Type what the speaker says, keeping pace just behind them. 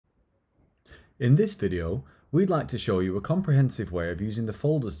In this video, we'd like to show you a comprehensive way of using the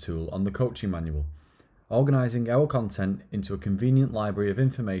Folders tool on the coaching manual, organising our content into a convenient library of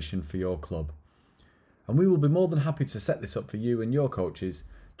information for your club. And we will be more than happy to set this up for you and your coaches.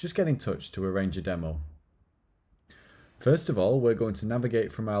 Just get in touch to arrange a demo. First of all, we're going to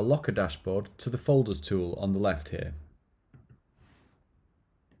navigate from our Locker dashboard to the Folders tool on the left here.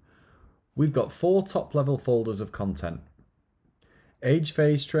 We've got 4 top-level folders of content: Age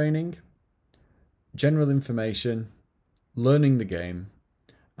Phase Training, General Information, Learning the Game,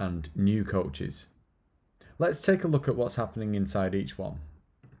 and New Coaches. Let's take a look at what's happening inside each one.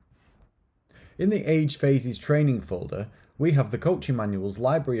 In the Age Phases Training folder, we have the coaching manual's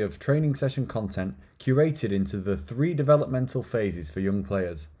library of training session content curated into the 3 developmental phases for young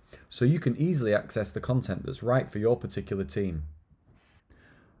players, so you can easily access the content that's right for your particular team.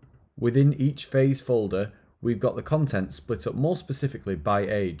 Within each phase folder, we've got the content split up more specifically by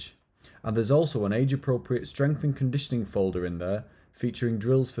age, and there's also an age-appropriate strength and conditioning folder in there, featuring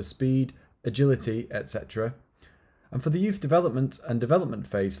drills for speed, agility, etc. And for the youth development and development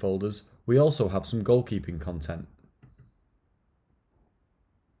phase folders, we also have some goalkeeping content.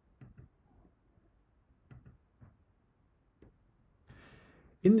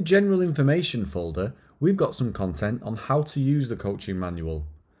 In the general information folder, we've got some content on how to use the coaching manual,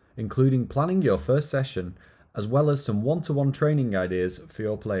 including planning your first session, as well as some one-to-one training ideas for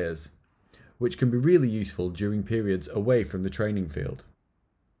your players, which can be really useful during periods away from the training field.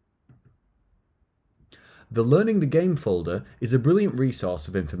 The Learning the Game folder is a brilliant resource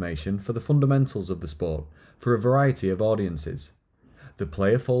of information for the fundamentals of the sport for a variety of audiences. The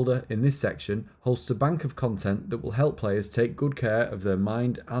Player folder in this section hosts a bank of content that will help players take good care of their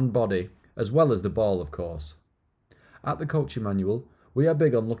mind and body, as well as the ball, of course. At the Coaching Manual, we are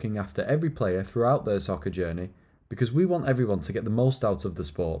big on looking after every player throughout their soccer journey because we want everyone to get the most out of the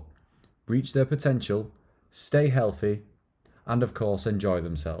sport, reach their potential, stay healthy, and of course enjoy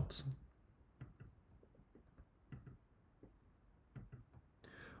themselves.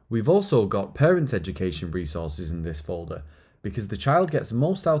 We've also got parent education resources in this folder because the child gets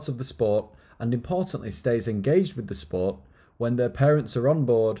most out of the sport and importantly stays engaged with the sport when their parents are on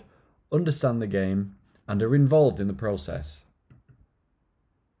board, understand the game, and are involved in the process.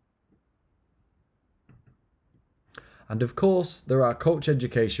 And of course, there are coach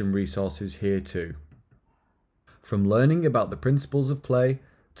education resources here too. From learning about the principles of play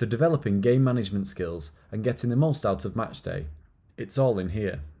to developing game management skills and getting the most out of match day, it's all in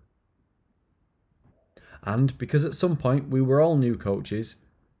here. And because at some point we were all new coaches,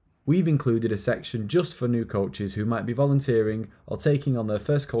 we've included a section just for new coaches who might be volunteering or taking on their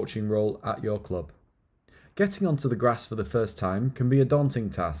first coaching role at your club. Getting onto the grass for the first time can be a daunting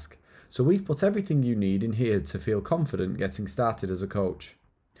task, so we've put everything you need in here to feel confident getting started as a coach.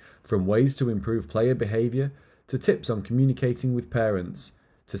 From ways to improve player behaviour, to tips on communicating with parents,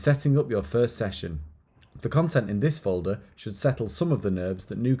 to setting up your first session. The content in this folder should settle some of the nerves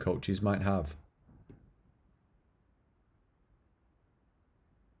that new coaches might have.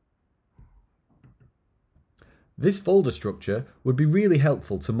 This folder structure would be really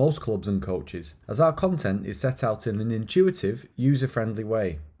helpful to most clubs and coaches, as our content is set out in an intuitive, user-friendly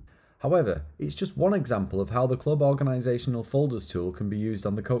way. However, it's just one example of how the Club Organisational Folders tool can be used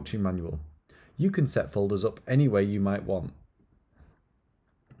on the coaching manual. You can set folders up any way you might want.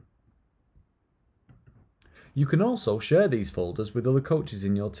 You can also share these folders with other coaches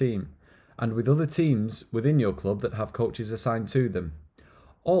in your team, and with other teams within your club that have coaches assigned to them,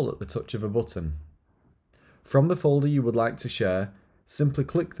 all at the touch of a button. From the folder you would like to share, simply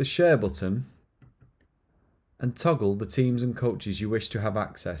click the Share button and toggle the teams and coaches you wish to have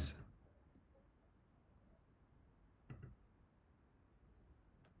access.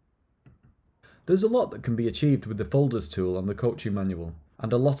 There's a lot that can be achieved with the Folders tool on the coaching manual,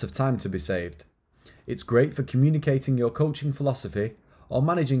 and a lot of time to be saved. It's great for communicating your coaching philosophy or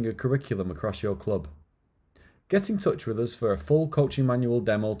managing a curriculum across your club. Get in touch with us for a full coaching manual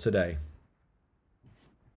demo today.